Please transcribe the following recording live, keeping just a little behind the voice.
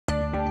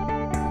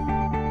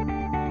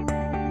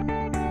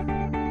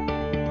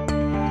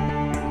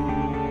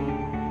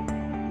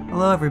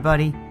Hello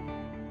everybody,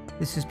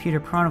 this is Peter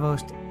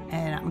Pronovost,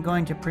 and I'm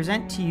going to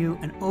present to you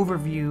an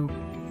overview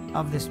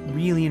of this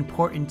really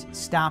important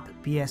STOP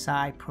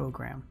BSI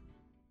program.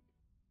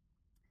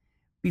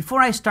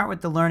 Before I start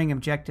with the learning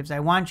objectives, I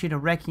want you to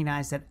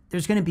recognize that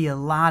there's going to be a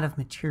lot of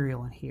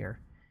material in here,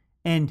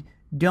 and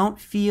don't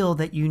feel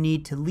that you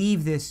need to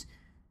leave this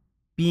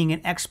being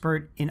an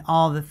expert in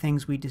all the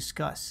things we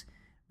discuss.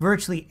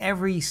 Virtually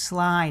every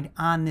slide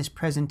on this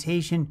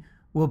presentation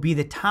will be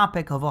the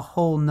topic of a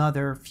whole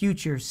nother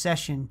future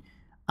session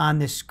on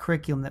this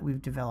curriculum that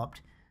we've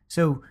developed.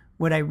 So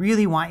what I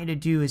really want you to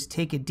do is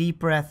take a deep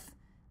breath,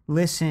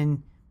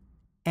 listen,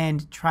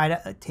 and try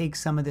to take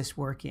some of this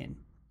work in.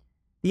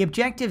 The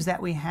objectives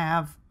that we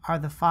have are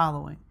the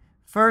following.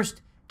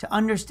 First, to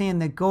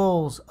understand the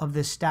goals of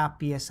the STOP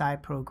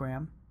BSI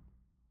program,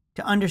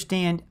 to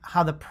understand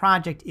how the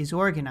project is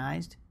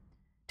organized,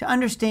 to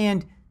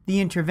understand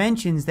the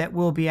interventions that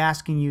we'll be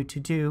asking you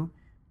to do,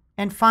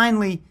 and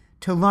finally,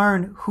 to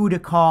learn who to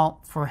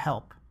call for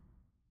help.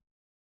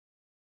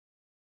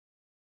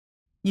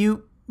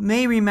 You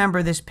may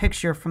remember this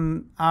picture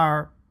from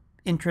our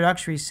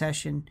introductory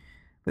session,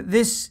 but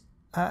this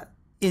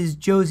is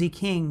Josie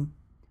King,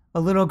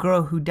 a little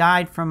girl who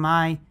died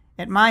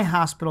at my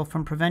hospital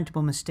from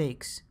preventable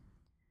mistakes.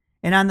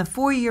 And on the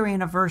 4-year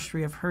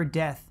anniversary of her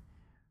death,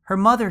 her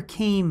mother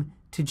came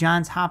to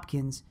Johns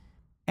Hopkins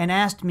and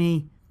asked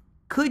me,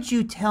 could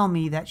you tell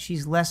me that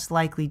she's less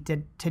likely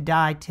to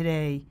die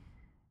today,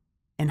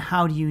 and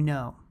how do you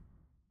know?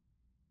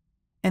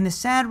 And the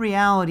sad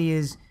reality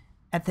is,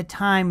 at the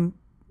time,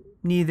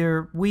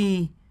 neither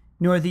we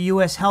nor the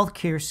U.S.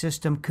 healthcare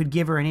system could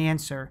give her an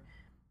answer,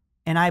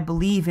 and I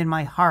believe in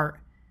my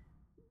heart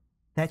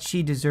that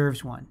she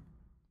deserves one.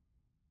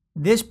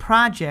 This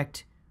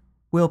project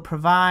will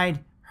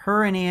provide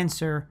her an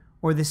answer,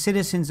 or the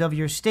citizens of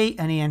your state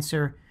an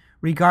answer,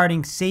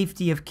 regarding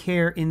safety of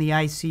care in the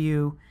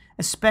ICU,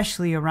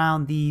 especially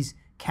around these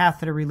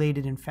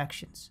catheter-related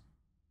infections.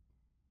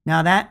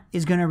 Now that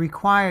is going to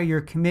require your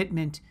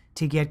commitment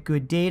to get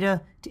good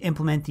data, to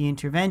implement the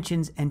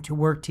interventions, and to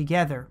work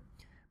together.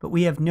 But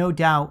we have no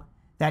doubt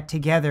that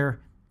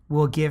together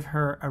we'll give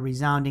her a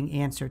resounding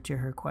answer to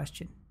her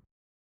question.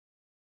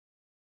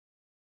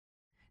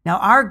 Now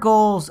our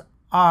goals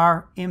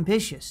are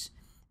ambitious.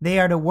 They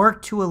are to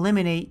work to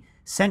eliminate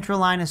central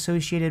line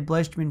associated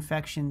bloodstream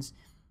infections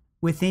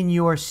within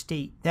your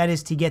state. That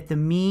is to get the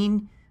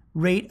mean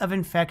rate of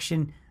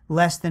infection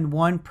less than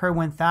 1 per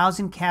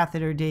 1,000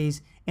 catheter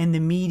days and the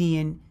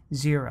median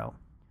 0.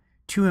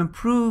 To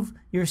improve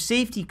your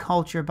safety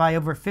culture by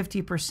over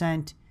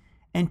 50%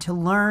 and to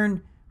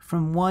learn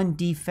from 1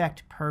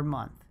 defect per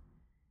month.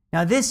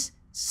 Now this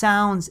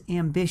sounds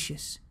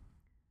ambitious,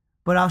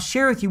 but I'll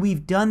share with you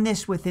we've done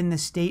this within the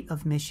state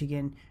of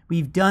Michigan.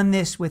 We've done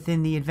this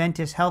within the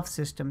Adventist health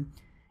system,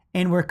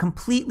 and we're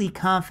completely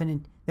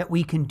confident that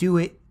we can do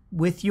it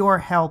with your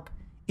help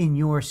in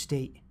your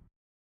state.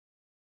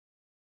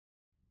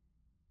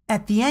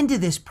 At the end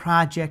of this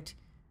project,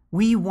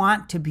 we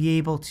want to be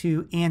able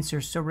to answer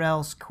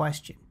Sorrel's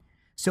question.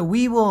 So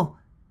we will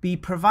be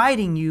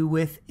providing you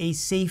with a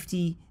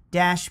safety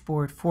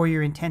dashboard for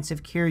your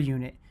intensive care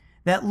unit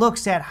that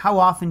looks at how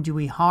often do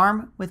we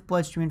harm with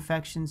bloodstream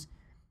infections,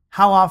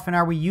 how often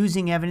are we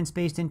using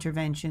evidence-based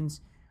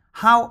interventions,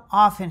 how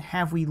often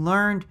have we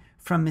learned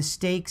from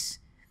mistakes,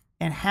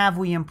 and have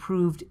we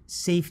improved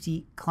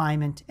safety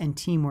climate and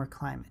teamwork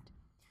climate.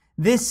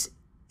 This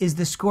is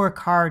the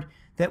scorecard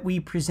that we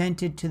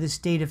presented to the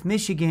state of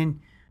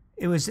Michigan.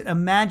 It was a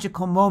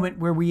magical moment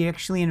where we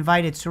actually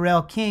invited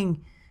Sorrel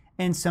King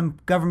and some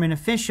government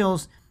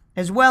officials,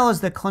 as well as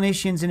the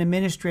clinicians and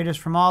administrators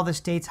from all the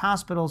state's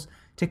hospitals,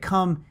 to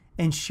come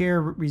and share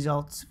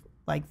results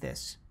like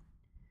this.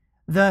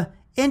 The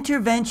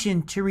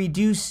intervention to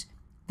reduce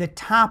the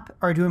top,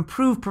 or to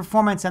improve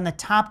performance on the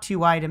top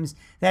 2 items,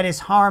 that is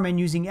harm and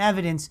using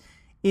evidence,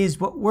 is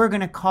what we're going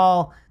to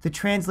call the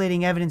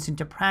translating evidence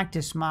into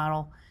practice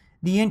model.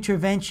 The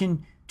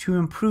intervention to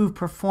improve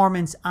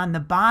performance on the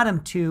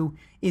bottom 2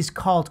 is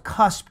called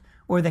CUSP,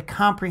 or the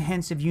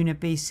Comprehensive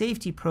Unit-Based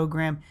Safety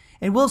Program,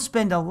 and we'll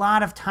spend a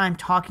lot of time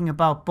talking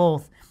about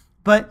both,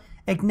 but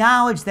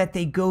acknowledge that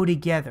they go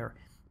together.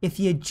 If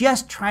you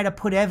just try to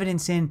put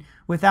evidence in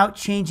without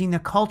changing the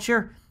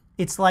culture,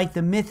 it's like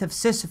the myth of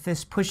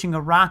Sisyphus pushing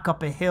a rock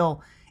up a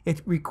hill.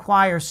 It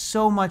requires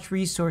so much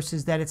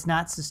resources that it's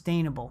not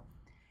sustainable.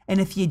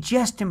 And if you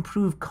just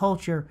improve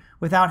culture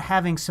without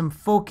having some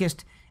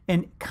focused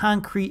and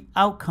concrete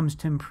outcomes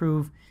to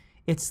improve,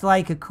 it's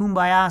like a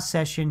kumbaya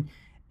session,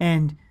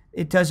 and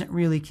it doesn't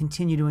really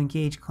continue to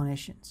engage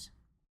clinicians.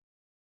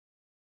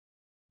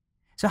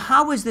 So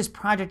how is this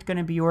project going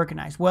to be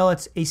organized? Well,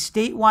 it's a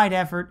statewide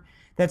effort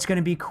that's going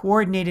to be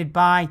coordinated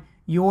by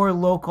your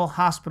local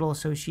hospital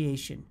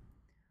association.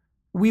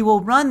 We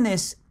will run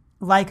this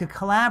like a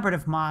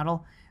collaborative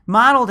model,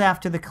 modeled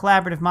after the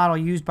collaborative model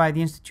used by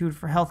the Institute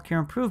for Healthcare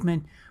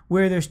Improvement,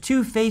 where there's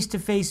 2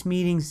 face-to-face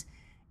meetings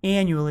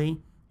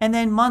annually, and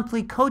then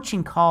monthly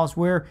coaching calls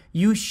where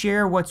you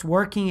share what's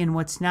working and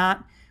what's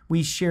not.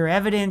 We share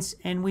evidence,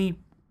 and we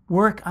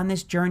work on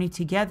this journey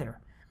together.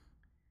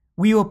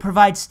 We will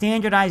provide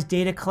standardized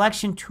data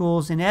collection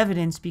tools and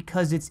evidence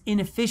because it's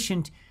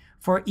inefficient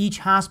for each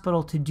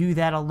hospital to do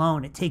that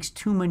alone. It takes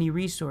too many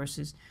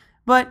resources.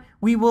 But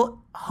we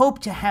will hope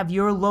to have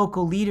your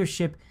local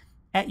leadership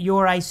at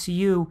your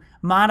ICU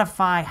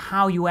modify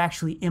how you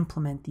actually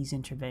implement these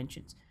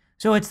interventions.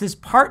 So it's this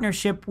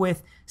partnership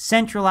with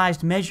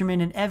centralized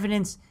measurement and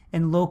evidence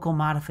and local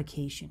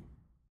modification.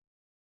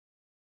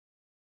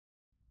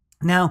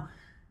 Now,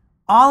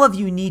 all of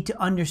you need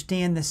to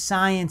understand the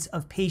science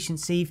of patient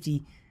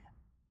safety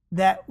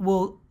that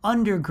will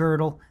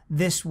undergirdle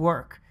this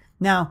work.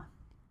 Now,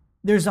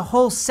 there's a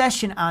whole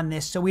session on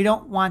this, so we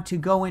don't want to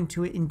go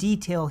into it in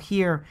detail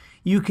here.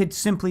 You could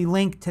simply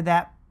link to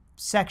that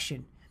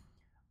section.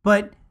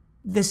 But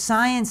the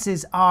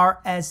sciences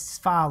are as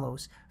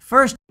follows.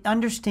 First,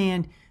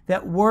 understand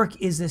that work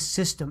is a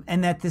system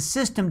and that the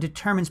system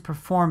determines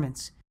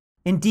performance.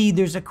 Indeed,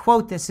 there's a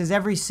quote that says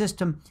every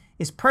system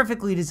is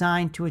perfectly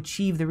designed to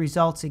achieve the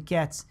results it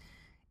gets.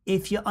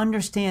 If you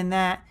understand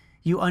that,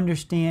 you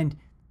understand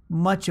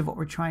much of what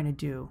we're trying to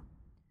do.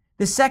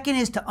 The second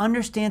is to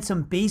understand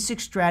some basic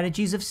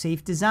strategies of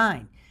safe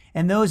design,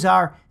 and those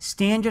are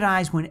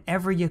standardize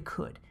whenever you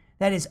could.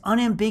 That is,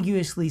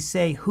 unambiguously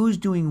say who's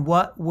doing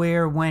what,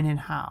 where, when,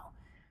 and how.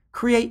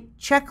 Create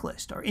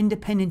checklists or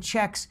independent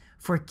checks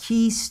for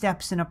key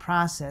steps in a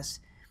process,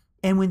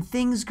 and when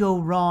things go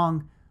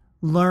wrong,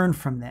 learn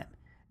from them.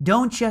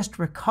 Don't just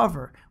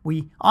recover.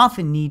 We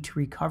often need to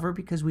recover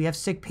because we have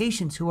sick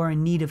patients who are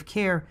in need of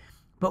care,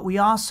 but we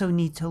also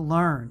need to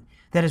learn.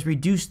 That has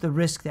reduced the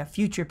risk that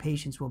future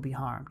patients will be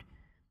harmed.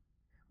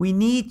 We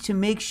need to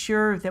make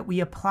sure that we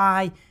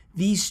apply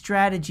these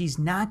strategies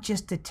not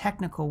just to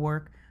technical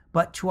work,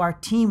 but to our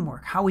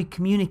teamwork, how we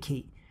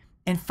communicate.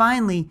 And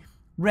finally,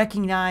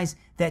 recognize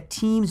that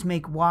teams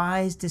make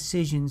wise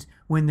decisions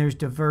when there's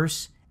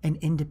diverse and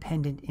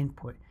independent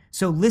input.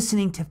 So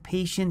listening to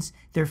patients,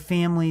 their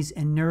families,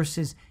 and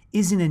nurses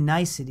isn't a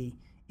nicety.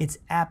 It's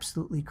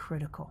absolutely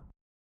critical.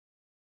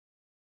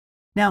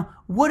 Now,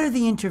 what are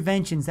the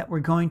interventions that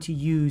we're going to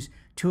use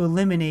to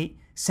eliminate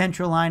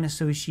central line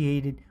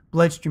associated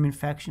bloodstream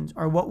infections,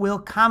 or what we'll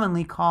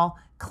commonly call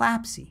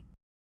CLABSI?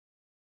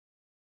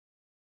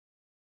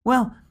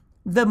 Well,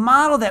 the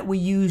model that we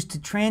use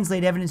to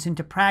translate evidence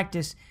into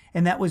practice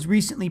and that was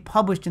recently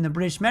published in the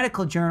British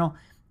Medical Journal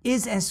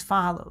is as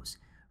follows.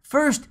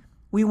 First,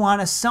 we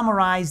want to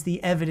summarize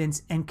the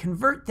evidence and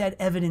convert that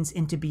evidence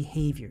into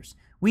behaviors.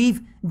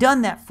 We've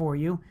done that for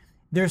you.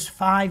 There's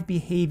 5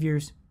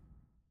 behaviors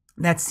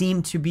that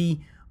seem to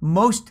be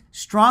most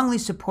strongly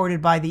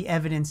supported by the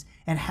evidence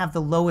and have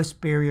the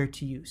lowest barrier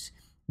to use.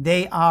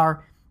 They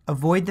are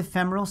avoid the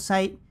femoral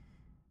site,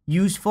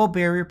 use full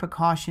barrier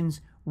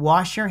precautions,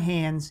 wash your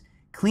hands,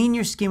 clean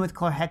your skin with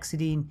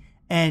chlorhexidine,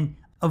 and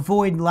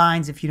avoid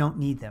lines if you don't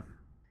need them.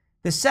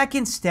 The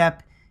second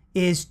step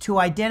is to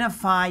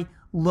identify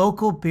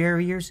local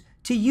barriers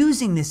to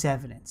using this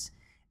evidence.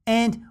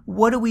 And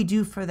what do we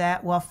do for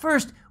that? Well,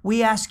 first,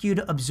 we ask you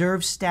to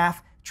observe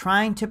staff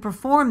trying to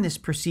perform this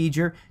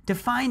procedure to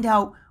find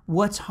out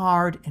what's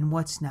hard and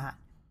what's not.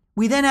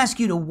 We then ask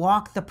you to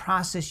walk the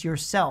process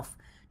yourself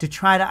to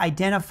try to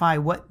identify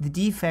what the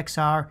defects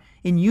are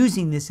in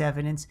using this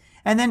evidence.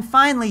 And then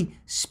finally,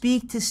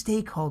 speak to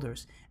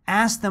stakeholders.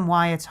 Ask them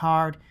why it's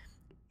hard.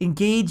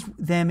 Engage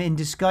them in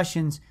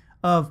discussions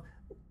of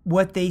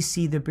what they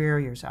see the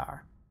barriers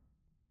are.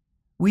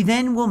 We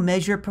then will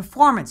measure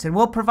performance, and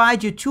we'll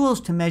provide you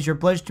tools to measure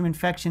bloodstream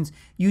infections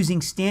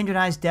using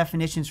standardized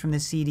definitions from the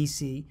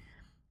CDC.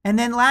 And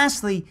then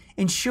lastly,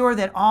 ensure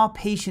that all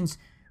patients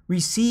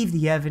receive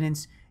the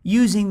evidence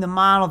using the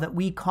model that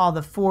we call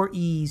the 4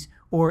 E's,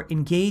 or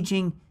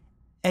engaging,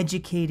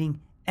 educating,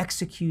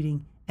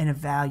 executing, and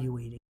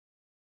evaluating.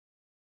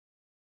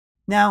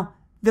 Now,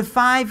 the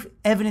 5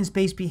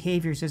 evidence-based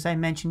behaviors, as I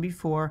mentioned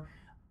before,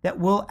 that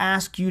will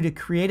ask you to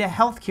create a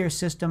healthcare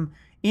system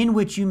in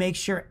which you make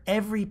sure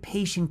every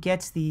patient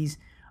gets these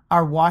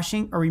are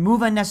washing or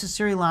remove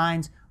unnecessary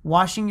lines,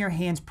 washing your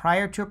hands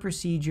prior to a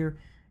procedure,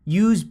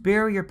 use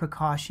barrier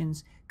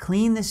precautions,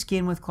 clean the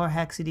skin with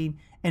chlorhexidine,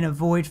 and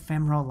avoid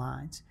femoral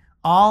lines.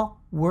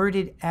 All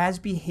worded as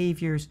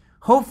behaviors,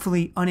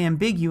 hopefully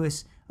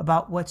unambiguous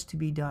about what's to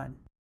be done.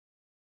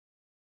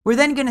 We're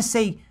then going to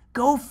say,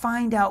 go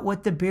find out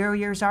what the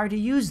barriers are to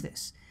use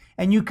this.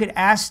 And you could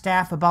ask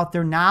staff about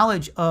their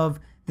knowledge of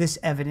this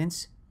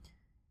evidence.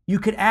 You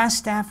could ask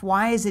staff,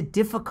 why is it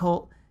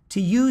difficult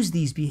to use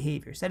these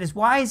behaviors? That is,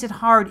 why is it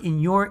hard in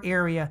your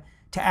area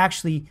to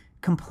actually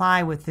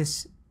comply with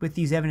these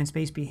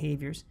evidence-based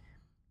behaviors?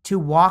 To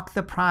walk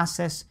the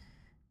process,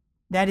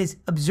 that is,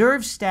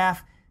 observe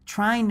staff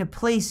trying to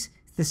place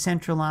the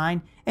central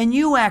line, and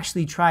you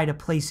actually try to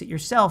place it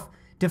yourself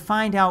to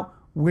find out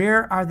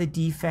where are the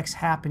defects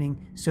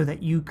happening so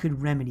that you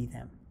could remedy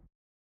them.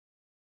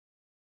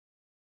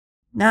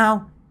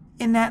 Now,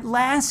 in that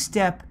last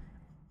step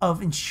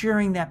of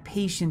ensuring that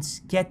patients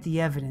get the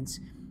evidence,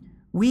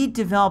 we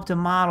developed a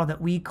model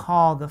that we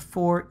call the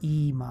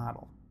 4E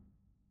model.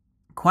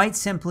 Quite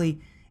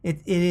simply,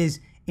 it is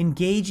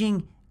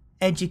engaging,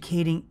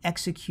 educating,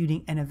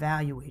 executing, and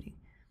evaluating.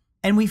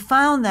 And we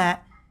found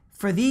that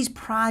for these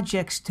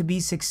projects to be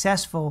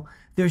successful,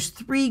 there's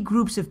 3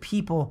 groups of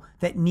people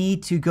that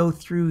need to go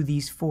through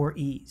these 4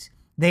 E's.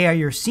 They are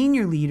your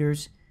senior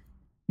leaders,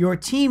 your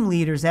team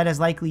leaders, that is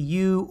likely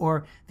you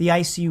or the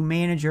ICU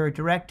manager or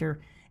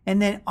director,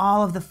 and then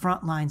all of the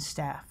frontline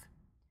staff.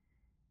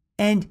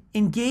 And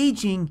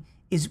engaging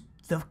is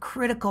the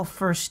critical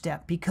first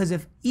step, because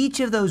if each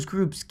of those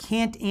groups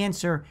can't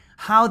answer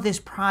how this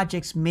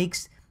project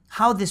makes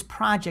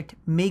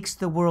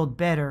the world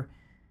better,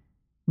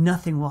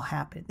 nothing will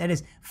happen. That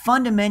is,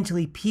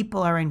 fundamentally,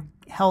 people are in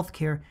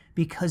healthcare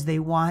because they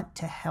want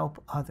to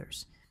help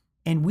others.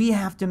 And we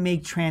have to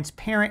make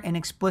transparent and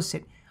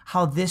explicit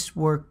how this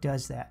work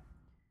does that.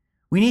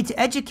 We need to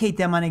educate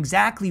them on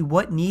exactly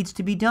what needs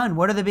to be done.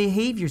 What are the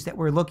behaviors that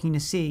we're looking to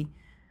see?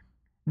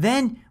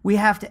 Then we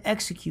have to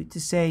execute to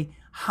say,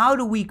 how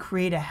do we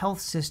create a health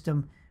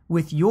system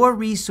with your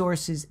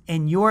resources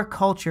and your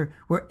culture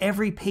where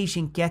every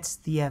patient gets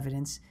the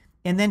evidence?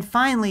 And then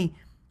finally,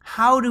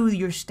 how do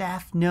your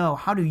staff know,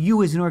 how do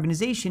you as an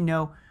organization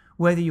know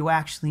whether you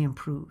actually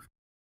improve?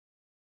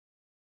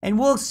 And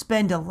we'll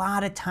spend a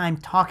lot of time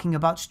talking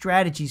about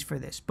strategies for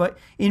this, but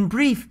in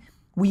brief,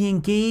 we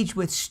engage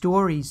with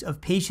stories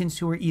of patients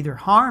who were either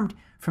harmed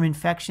from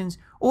infections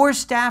or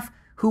staff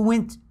who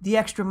went the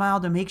extra mile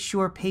to make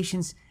sure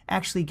patients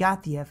actually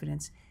got the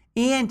evidence.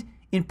 And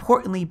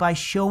importantly, by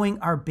showing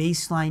our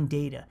baseline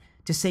data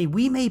to say,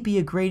 we may be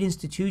a great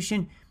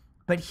institution,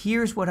 but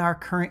here's what our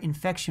current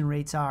infection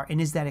rates are,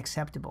 and is that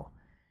acceptable?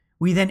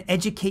 We then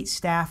educate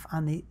staff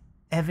on the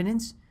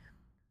evidence.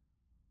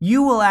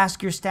 You will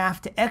ask your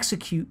staff to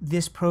execute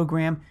this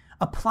program,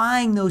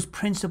 applying those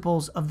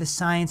principles of the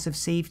science of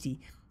safety.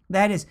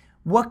 That is,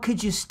 what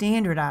could you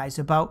standardize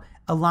about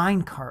a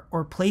line cart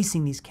or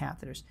placing these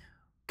catheters?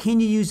 Can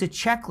you use a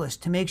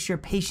checklist to make sure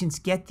patients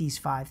get these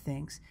 5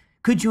 things?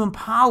 Could you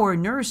empower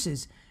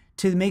nurses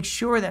to make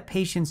sure that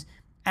patients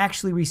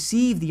actually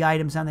receive the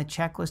items on the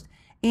checklist?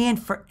 And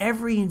for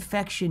every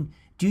infection,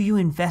 do you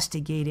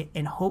investigate it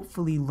and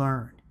hopefully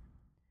learn?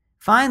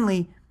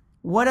 Finally,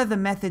 what are the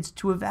methods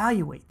to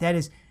evaluate? That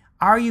is,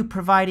 are you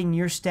providing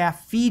your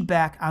staff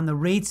feedback on the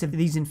rates of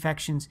these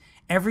infections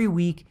every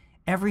week,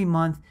 every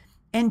month?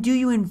 And do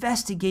you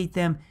investigate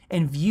them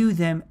and view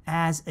them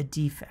as a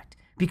defect?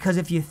 Because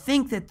if you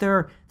think that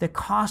they're the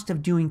cost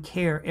of doing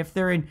care, if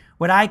they're in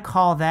what I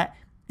call that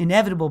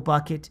inevitable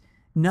bucket,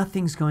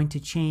 nothing's going to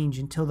change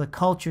until the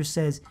culture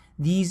says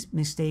these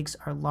mistakes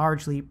are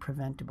largely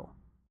preventable.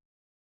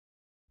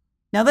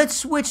 Now let's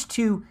switch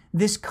to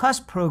this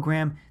CUSP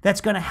program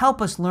that's going to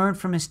help us learn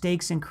from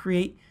mistakes and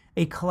create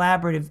a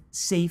collaborative,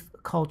 safe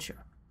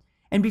culture.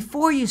 And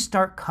before you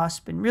start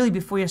CUSP, and really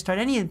before you start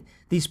any of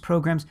these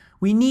programs,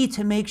 we need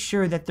to make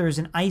sure that there's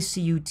an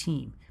ICU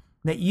team,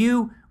 that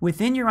you,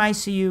 within your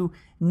ICU,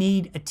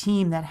 need a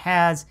team that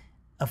has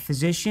a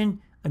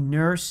physician, a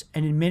nurse,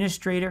 an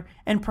administrator,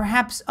 and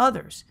perhaps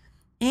others.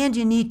 And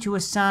you need to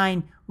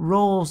assign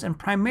roles and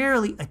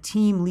primarily a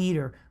team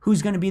leader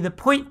who's going to be the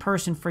point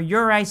person for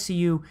your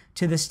ICU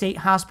to the State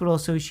Hospital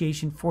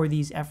Association for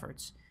these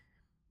efforts.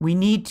 We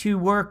need to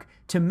work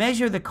to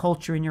measure the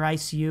culture in your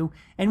ICU,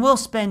 and we'll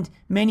spend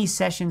many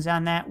sessions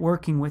on that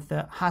working with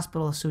the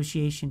Hospital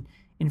Association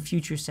in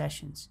future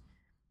sessions.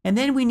 And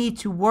then we need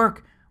to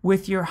work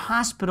with your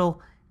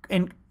hospital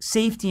and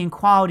safety and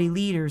quality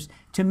leaders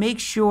to make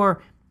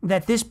sure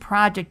that this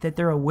project, that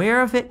they're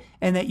aware of it,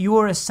 and that you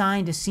are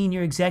assigned a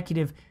senior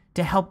executive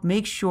to help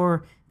make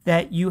sure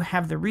that you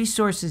have the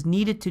resources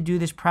needed to do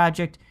this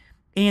project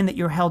and that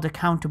you're held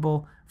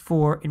accountable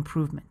for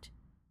improvement.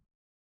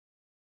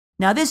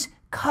 Now, this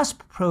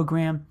CUSP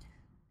program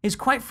is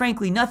quite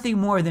frankly nothing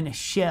more than a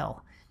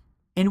shell.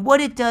 And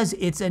what it does,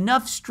 it's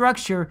enough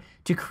structure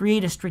to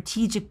create a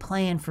strategic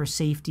plan for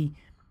safety,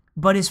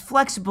 but is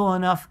flexible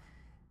enough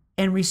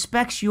and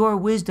respects your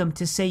wisdom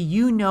to say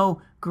you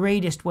know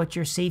greatest what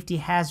your safety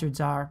hazards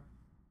are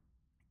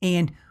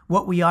and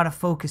what we ought to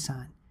focus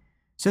on.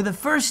 So the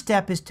first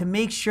step is to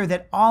make sure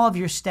that all of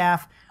your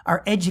staff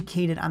are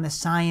educated on the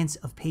science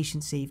of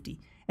patient safety.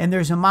 And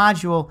there's a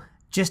module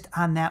just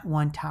on that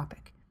one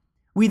topic.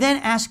 We then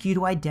ask you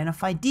to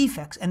identify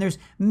defects, and there's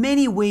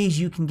many ways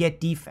you can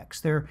get defects.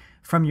 They're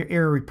from your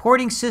error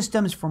reporting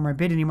systems, from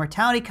Morbidity and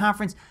Mortality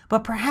Conference,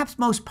 but perhaps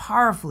most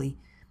powerfully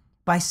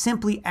by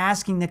simply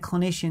asking the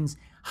clinicians,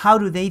 how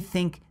do they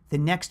think the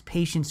next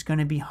patient's going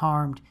to be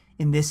harmed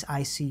in this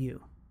ICU?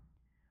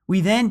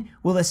 We then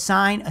will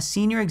assign a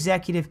senior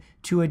executive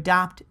to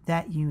adopt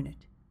that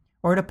unit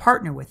or to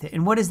partner with it.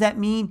 And what does that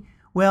mean?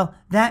 Well,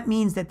 that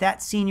means that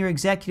that senior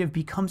executive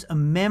becomes a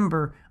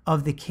member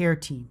of the care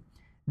team.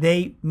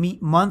 They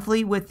meet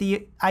monthly with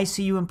the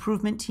ICU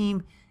improvement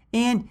team,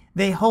 and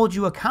they hold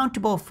you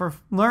accountable for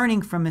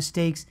learning from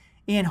mistakes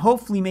and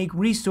hopefully make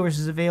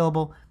resources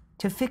available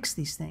to fix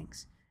these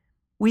things.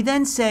 We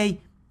then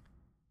say,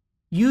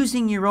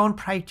 using your own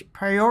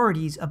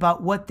priorities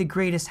about what the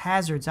greatest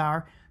hazards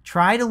are,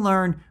 try to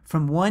learn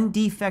from one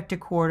defect a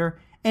quarter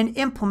and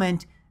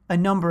implement a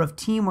number of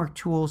teamwork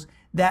tools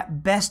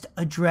that best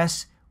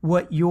address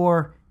what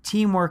your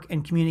teamwork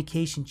and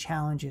communication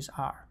challenges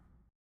are.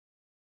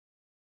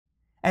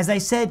 As I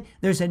said,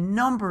 there's a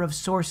number of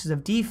sources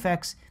of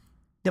defects.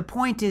 The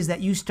point is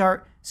that you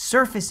start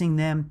surfacing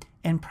them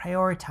and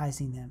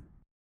prioritizing them.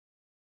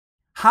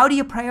 How do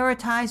you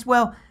prioritize?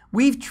 Well,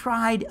 we've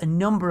tried a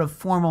number of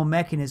formal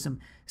mechanisms,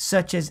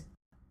 such as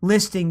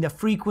listing the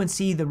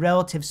frequency, the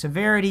relative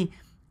severity,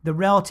 the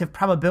relative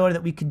probability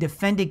that we could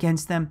defend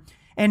against them.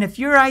 And if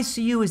your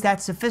ICU is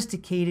that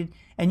sophisticated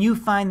and you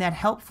find that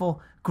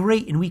helpful,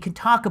 great, and we can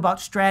talk about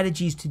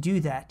strategies to do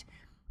that.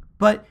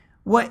 But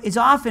what is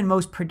often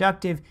most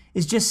productive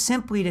is just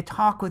simply to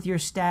talk with your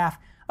staff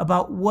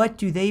about what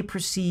do they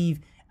perceive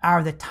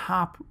are the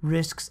top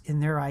risks in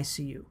their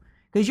ICU.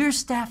 Because your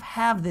staff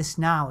have this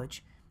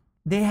knowledge.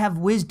 They have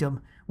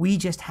wisdom. We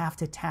just have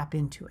to tap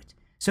into it.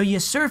 So you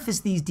surface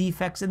these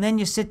defects and then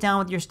you sit down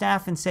with your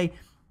staff and say,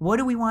 what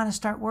do we want to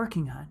start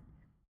working on?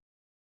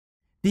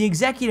 The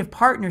executive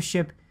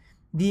partnership,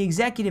 the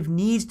executive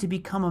needs to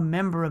become a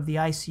member of the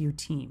ICU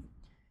team.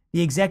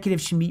 The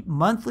executive should meet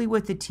monthly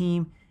with the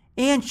team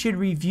and should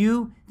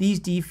review these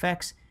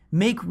defects,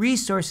 make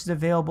resources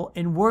available,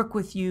 and work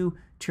with you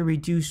to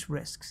reduce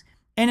risks.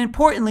 And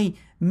importantly,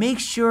 make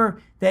sure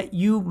that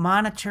you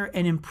monitor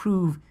and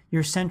improve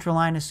your central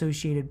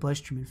line-associated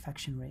bloodstream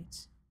infection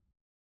rates.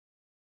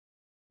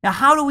 Now,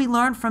 how do we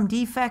learn from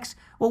defects?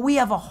 Well, we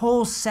have a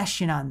whole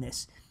session on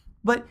this.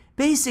 But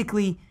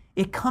basically,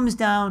 it comes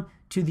down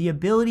to the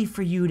ability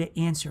for you to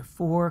answer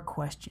 4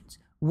 questions.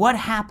 What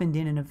happened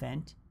in an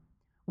event?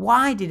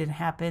 Why did it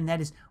happen?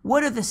 That is,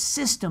 what are the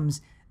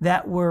systems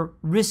that were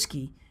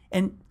risky?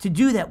 And to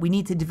do that, we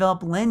need to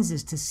develop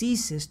lenses to see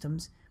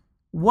systems.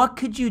 What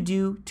could you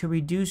do to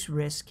reduce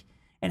risk?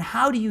 And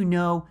how do you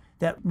know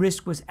that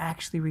risk was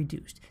actually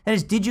reduced? That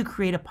is, did you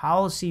create a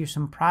policy or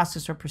some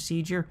process or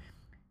procedure?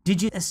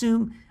 Did you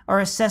assume or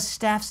assess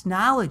staff's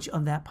knowledge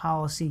of that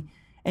policy?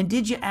 And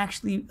did you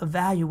actually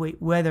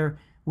evaluate whether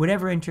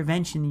whatever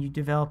intervention you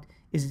developed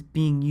is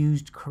being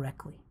used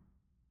correctly?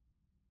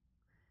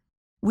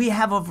 We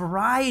have a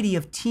variety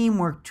of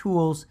teamwork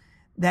tools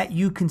that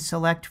you can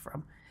select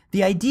from.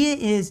 The idea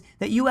is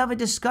that you have a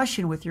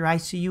discussion with your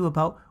ICU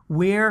about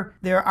where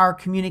there are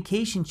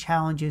communication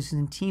challenges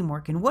in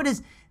teamwork and what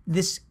does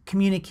this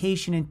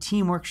communication and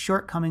teamwork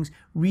shortcomings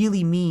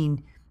really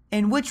mean,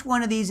 and which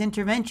one of these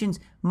interventions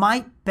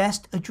might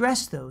best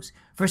address those.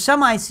 For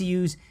some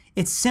ICUs,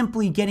 it's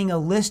simply getting a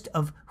list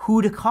of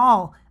who to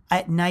call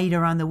at night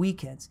or on the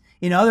weekends.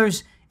 In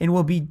others, and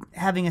we'll be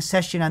having a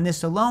session on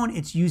this alone,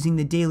 it's using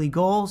the daily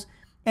goals.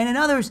 And in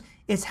others,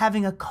 it's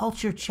having a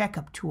culture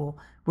checkup tool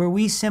where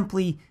we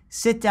simply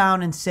sit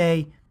down and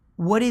say,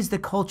 what is the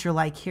culture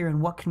like here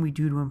and what can we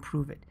do to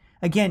improve it?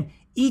 Again,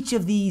 each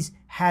of these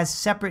has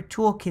separate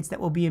toolkits that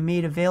will be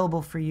made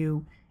available for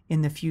you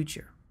in the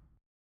future.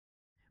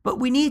 But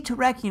we need to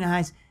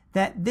recognize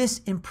that this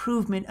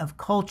improvement of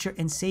culture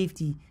and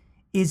safety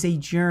is a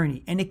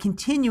journey and a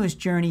continuous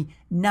journey,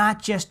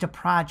 not just a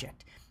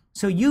project.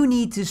 So you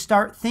need to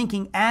start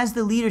thinking as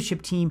the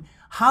leadership team,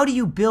 how do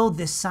you build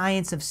this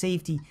science of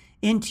safety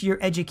into your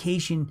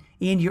education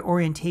and your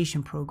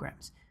orientation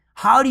programs?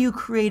 How do you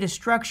create a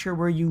structure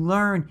where you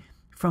learn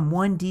from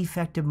one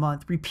defect a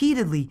month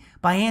repeatedly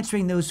by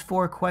answering those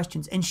 4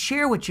 questions and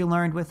share what you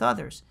learned with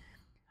others?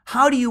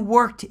 How do you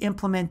work to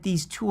implement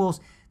these tools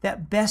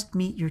that best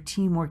meet your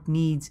teamwork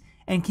needs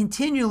and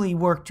continually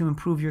work to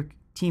improve your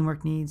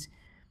teamwork needs?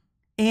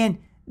 And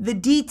the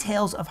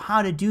details of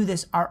how to do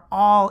this are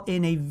all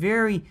in a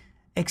very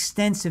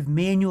extensive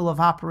manual of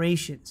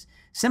operations.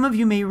 Some of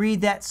you may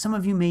read that, some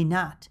of you may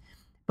not.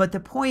 But the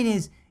point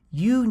is,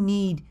 you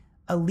need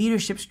a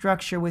leadership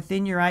structure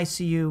within your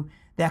ICU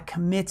that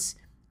commits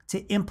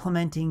to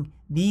implementing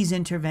these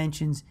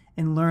interventions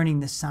and learning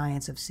the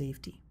science of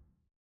safety.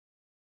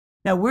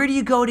 Now, where do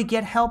you go to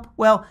get help?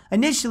 Well,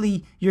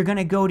 initially, you're going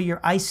to go to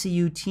your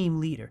ICU team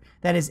leader.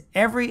 That is,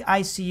 every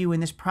ICU in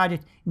this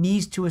project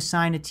needs to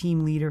assign a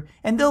team leader,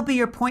 and they'll be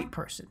your point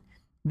person.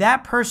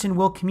 That person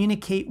will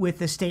communicate with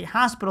the State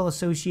Hospital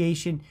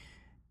Association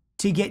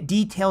to get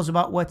details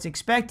about what's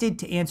expected,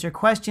 to answer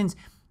questions.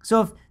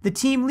 So if the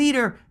team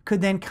leader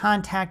could then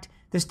contact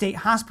the State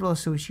Hospital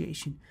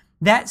Association,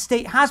 that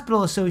State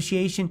Hospital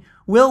Association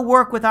will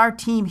work with our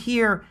team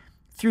here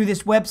through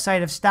this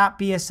website of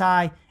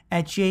StopBSI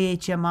at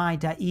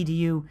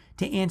jhmi.edu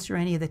to answer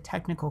any of the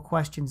technical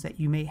questions that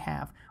you may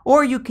have.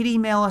 Or you could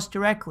email us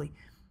directly.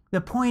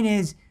 The point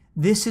is,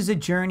 this is a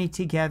journey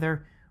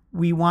together.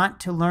 We want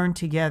to learn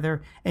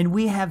together, and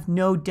we have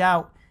no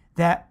doubt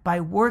that by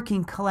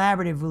working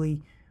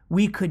collaboratively,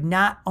 we could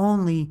not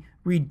only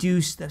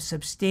reduce the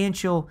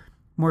substantial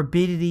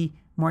morbidity,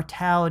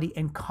 mortality,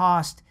 and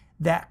cost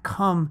that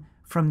come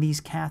from these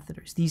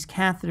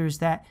catheters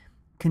that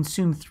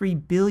consume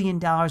 $3 billion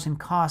in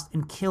cost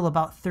and kill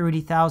about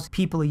 30,000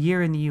 people a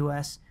year in the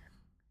U.S.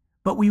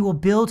 But we will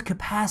build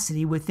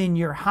capacity within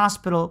your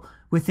hospital,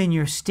 within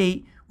your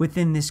state,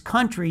 within this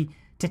country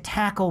to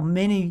tackle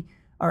many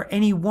or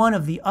any one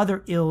of the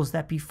other ills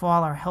that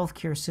befall our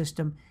healthcare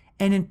system.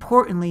 And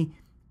importantly,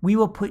 we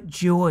will put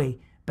joy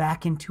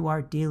back into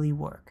our daily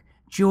work.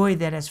 joy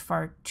that has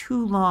far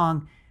too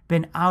long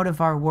been out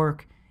of our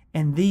work,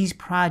 and these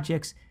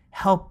projects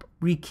help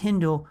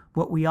rekindle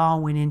what we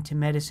all went into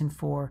medicine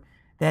for,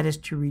 that is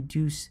to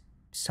reduce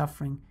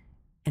suffering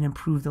and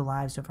improve the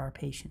lives of our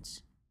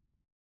patients.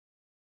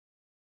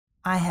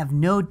 I have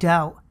no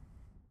doubt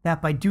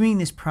that by doing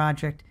this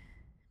project,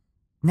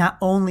 not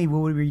only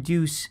will we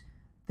reduce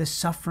the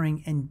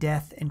suffering and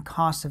death and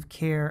costs of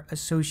care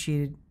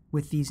associated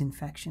with these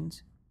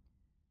infections,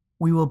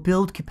 we will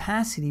build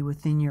capacity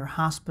within your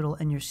hospital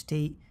and your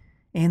state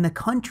and the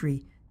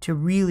country to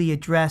really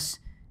address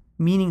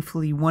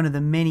meaningfully one of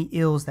the many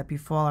ills that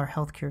befall our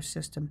healthcare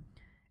system,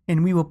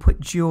 and we will put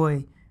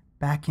joy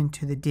back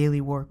into the daily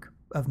work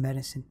of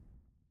medicine.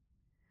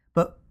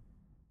 But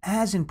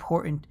as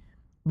important,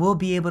 we'll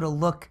be able to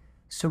look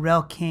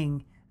Sorrel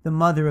King, the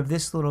mother of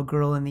this little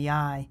girl, in the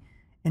eye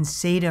and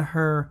say to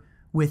her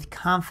with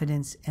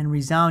confidence and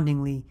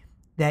resoundingly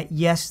that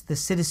yes, the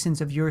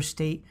citizens of your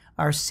state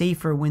are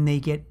safer when they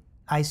get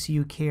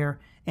ICU care,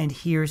 and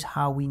here's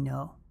how we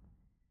know.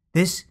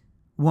 This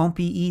won't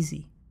be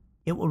easy.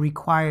 It will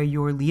require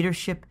your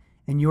leadership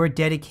and your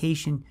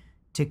dedication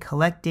to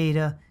collect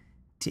data,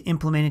 to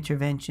implement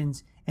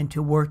interventions, and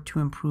to work to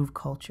improve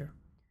culture.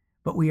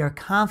 But we are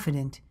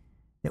confident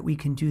that we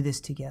can do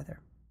this together.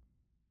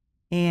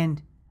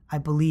 And I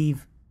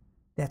believe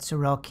that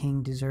Sorrel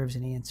King deserves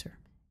an answer,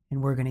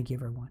 and we're going to give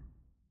her one.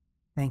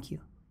 Thank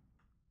you.